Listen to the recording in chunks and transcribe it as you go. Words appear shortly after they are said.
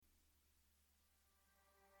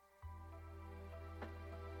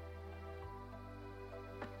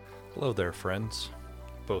Hello there, friends,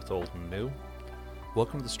 both old and new.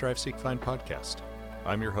 Welcome to the Strive, Seek, Find podcast.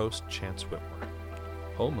 I'm your host, Chance Whitmore,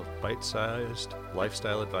 home of bite-sized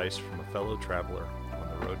lifestyle advice from a fellow traveler on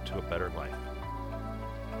the road to a better life.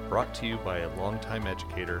 Brought to you by a longtime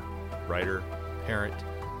educator, writer, parent,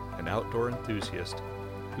 and outdoor enthusiast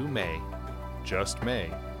who may, just may,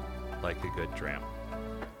 like a good dram.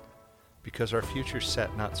 Because our future's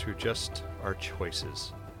set not through just our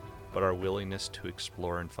choices, but our willingness to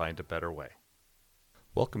explore and find a better way.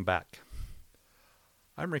 Welcome back.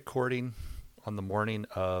 I'm recording on the morning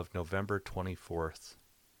of November 24th,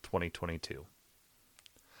 2022.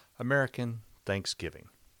 American Thanksgiving.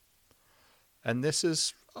 And this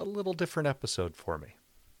is a little different episode for me.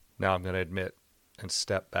 Now I'm going to admit and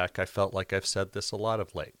step back, I felt like I've said this a lot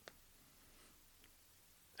of late.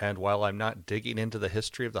 And while I'm not digging into the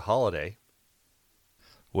history of the holiday,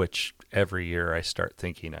 which every year I start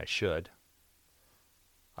thinking I should,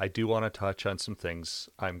 I do want to touch on some things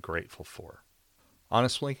I'm grateful for.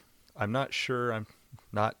 Honestly, I'm not sure I'm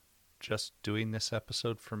not just doing this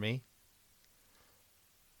episode for me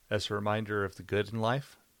as a reminder of the good in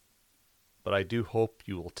life, but I do hope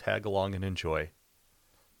you will tag along and enjoy.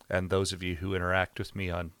 And those of you who interact with me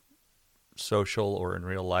on social or in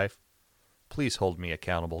real life, please hold me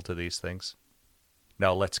accountable to these things.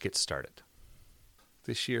 Now let's get started.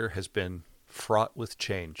 This year has been fraught with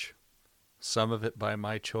change. Some of it by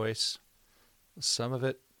my choice, some of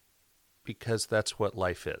it because that's what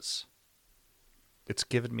life is. It's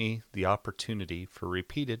given me the opportunity for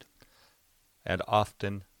repeated and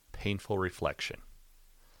often painful reflection.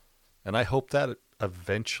 And I hope that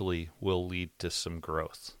eventually will lead to some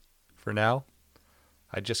growth. For now,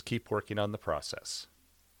 I just keep working on the process,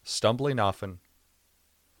 stumbling often.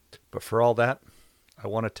 But for all that, I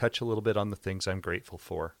want to touch a little bit on the things I'm grateful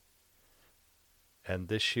for. And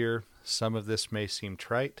this year, some of this may seem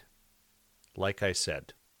trite. Like I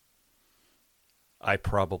said, I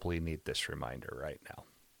probably need this reminder right now.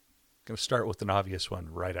 I'm going to start with an obvious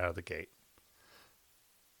one right out of the gate.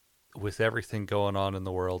 With everything going on in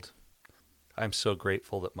the world, I'm so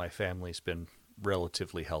grateful that my family's been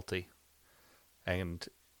relatively healthy and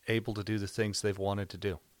able to do the things they've wanted to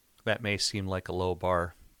do. That may seem like a low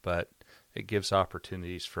bar, but it gives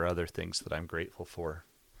opportunities for other things that I'm grateful for.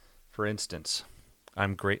 For instance,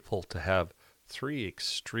 I'm grateful to have 3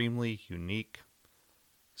 extremely unique,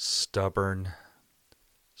 stubborn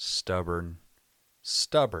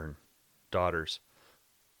daughters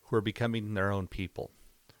who are becoming their own people.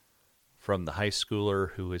 From the high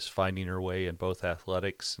schooler who is finding her way in both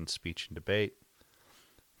athletics and speech and debate,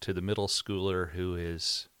 to the middle schooler who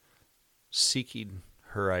is seeking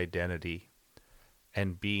her identity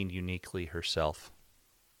and being uniquely herself,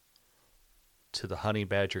 to the honey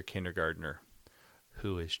badger kindergartner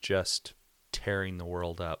who is just tearing the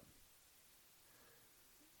world up.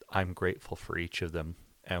 I'm grateful for each of them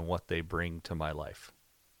and what they bring to my life.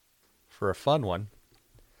 For a fun one,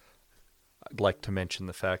 I'd like to mention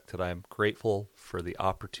the fact that I'm grateful for the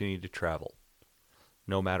opportunity to travel,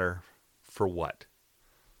 no matter for what.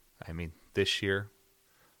 I mean, this year,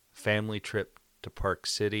 family trip to Park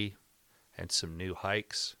City and some new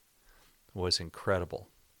hikes was incredible.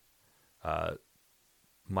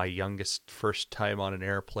 My youngest first time on an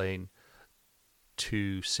airplane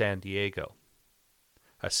to San Diego,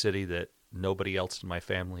 a city that nobody else in my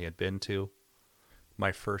family had been to.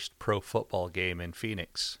 My first pro football game in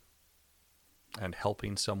Phoenix, and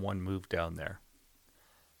helping someone move down there.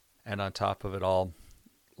 And on top of it all,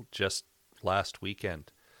 just last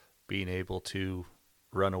weekend, being able to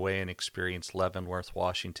run away and experience Leavenworth,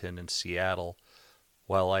 Washington, and Seattle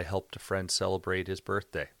while I helped a friend celebrate his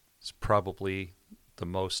birthday. It's probably the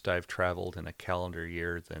most I've traveled in a calendar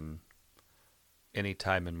year than any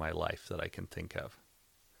time in my life that I can think of.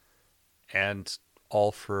 And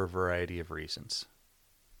all for a variety of reasons.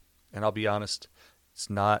 And I'll be honest, it's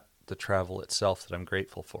not the travel itself that I'm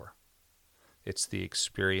grateful for. It's the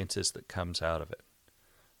experiences that comes out of it.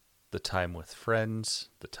 The time with friends,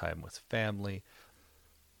 the time with family,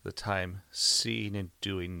 the time seeing and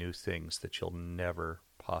doing new things that you'll never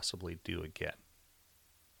possibly do again.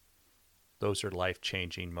 Those are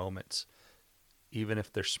life-changing moments, even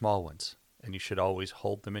if they're small ones, and you should always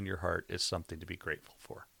hold them in your heart as something to be grateful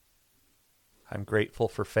for. I'm grateful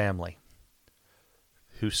for family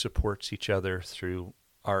who supports each other through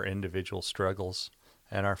our individual struggles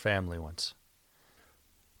and our family ones.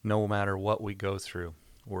 No matter what we go through,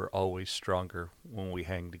 we're always stronger when we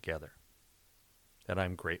hang together. And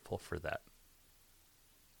I'm grateful for that,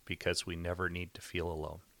 because we never need to feel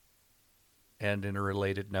alone. And in a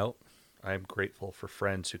related note, I am grateful for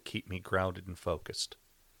friends who keep me grounded and focused.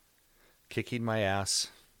 Kicking my ass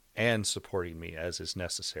and supporting me as is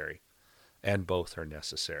necessary, and both are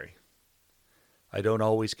necessary. I don't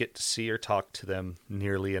always get to see or talk to them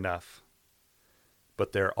nearly enough,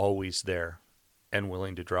 but they're always there and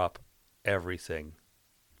willing to drop everything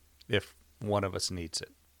if one of us needs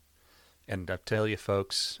it. And I'll tell you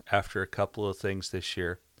folks, after a couple of things this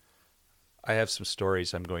year, I have some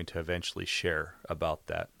stories I'm going to eventually share about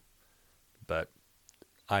that, but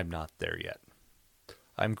I'm not there yet.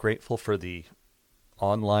 I'm grateful for the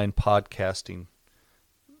online podcasting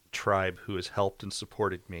tribe who has helped and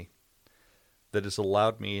supported me, that has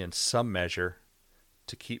allowed me in some measure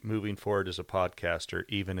to keep moving forward as a podcaster,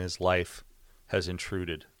 even as life has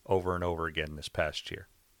intruded over and over again this past year.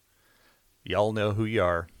 Y'all know who you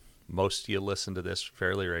are. Most of you listen to this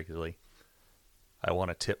fairly regularly. I want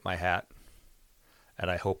to tip my hat, and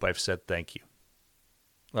I hope I've said thank you.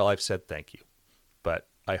 Well, I've said thank you, but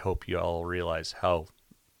I hope you all realize how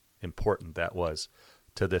important that was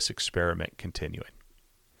to this experiment continuing.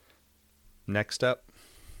 Next up,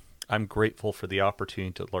 I'm grateful for the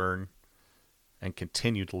opportunity to learn and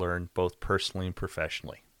continue to learn both personally and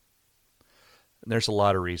professionally. And there's a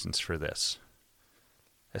lot of reasons for this.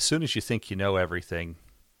 As soon as you think you know everything,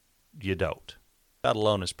 you don't. That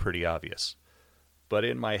alone is pretty obvious. But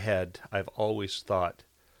in my head, I've always thought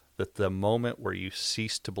that the moment where you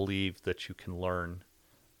cease to believe that you can learn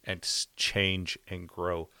and change and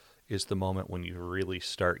grow is the moment when you really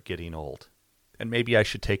start getting old. And maybe I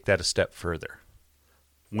should take that a step further.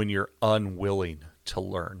 When you're unwilling to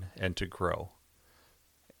learn and to grow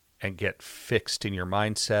and get fixed in your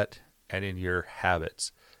mindset and in your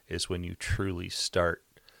habits is when you truly start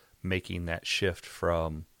making that shift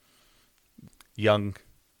from young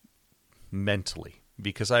mentally,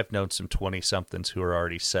 because I've known some 20-somethings who are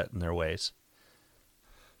already set in their ways.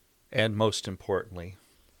 And most importantly,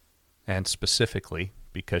 and specifically,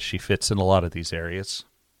 because she fits in a lot of these areas,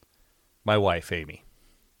 my wife, Amy.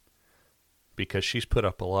 Because she's put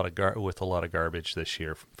up a lot of with a lot of garbage this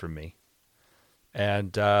year from me,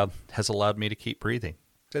 and has allowed me to keep breathing.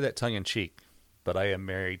 I say that tongue-in-cheek, but I am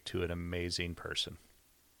married to an amazing person.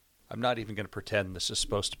 I'm not even going to pretend this is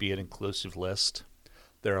supposed to be an inclusive list.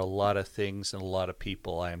 There are a lot of things and a lot of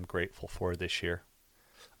people I am grateful for this year.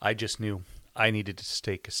 I just knew I needed to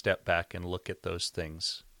take a step back and look at those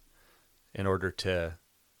things in order to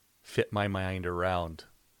fit my mind around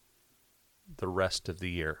the rest of the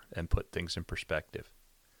year and put things in perspective.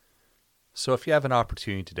 So if you have an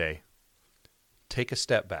opportunity today, take a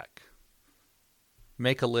step back.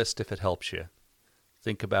 Make a list if it helps you.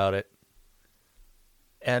 Think about it.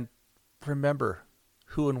 And remember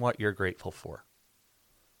who and what you're grateful for.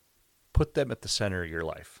 Put them at the center of your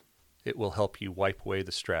life. It will help you wipe away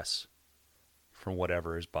the stress from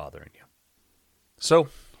whatever is bothering you. So,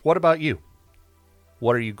 what about you?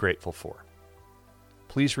 What are you grateful for?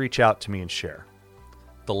 Please reach out to me and share.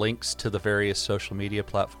 The links to the various social media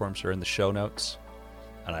platforms are in the show notes,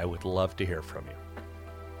 and I would love to hear from you.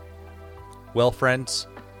 Well, friends,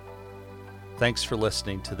 thanks for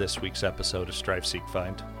listening to this week's episode of Strive, Seek,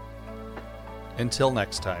 Find. Until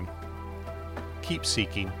next time, keep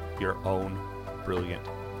seeking your own brilliant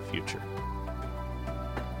future.